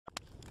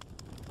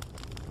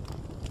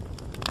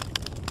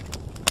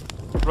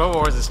Road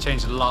Wars has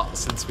changed a lot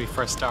since we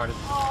first started.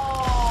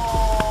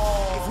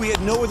 If we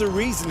had no other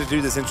reason to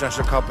do this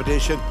international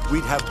competition,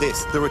 we'd have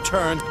this, the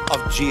return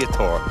of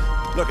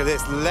Diotoir. Look at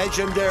this,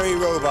 legendary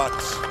robot.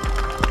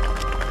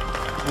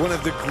 One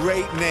of the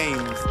great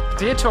names.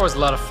 Diotoir was a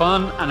lot of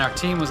fun, and our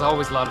team was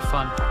always a lot of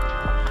fun.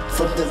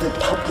 From the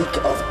Republic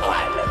of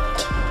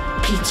Ireland,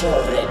 Peter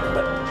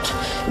Redmond,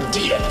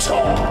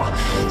 Diotoir,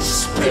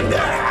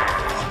 Spinner.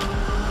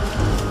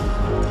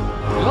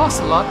 We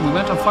lost a lot and we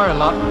went on fire a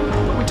lot,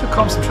 but we took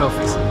home some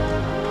trophies.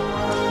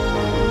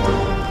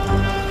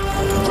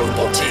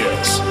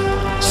 Roboteers,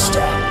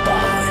 stand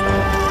by.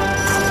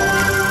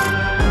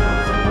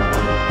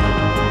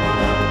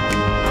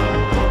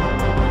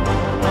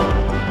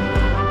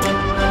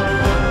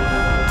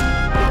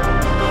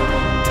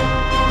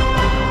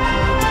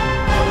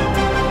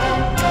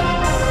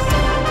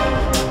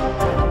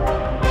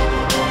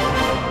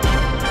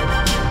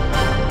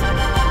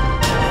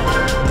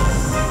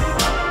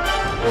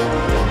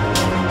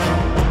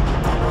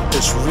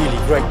 It's really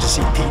great to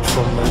see Pete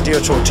from the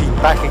Diotoir team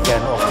back again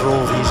after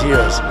all these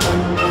years.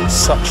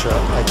 Such an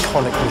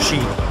iconic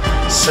machine,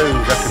 so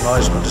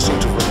recognisable,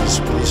 distinctive with his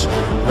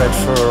red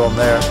fur on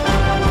there,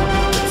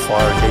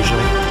 fire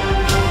occasionally.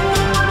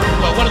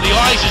 Well, one of the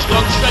eyes has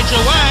gone straight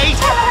away.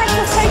 Terrorhurtz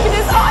has taken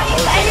his eyes.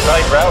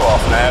 Right brow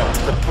off now.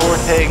 The poor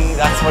thing,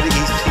 that's what he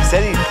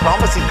said he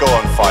promised he'd go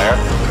on fire.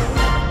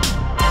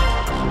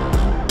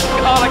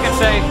 All I can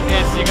say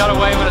is you got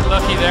away with it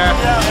lucky there.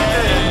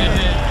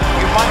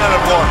 You might not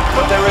have won,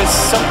 but there is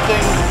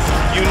something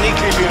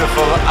uniquely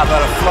beautiful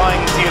about a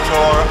flying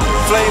Diotoir,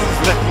 flames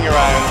flicking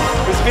around.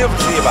 It was beautiful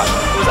to see about.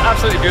 It was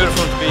absolutely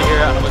beautiful to be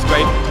here and it was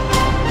great.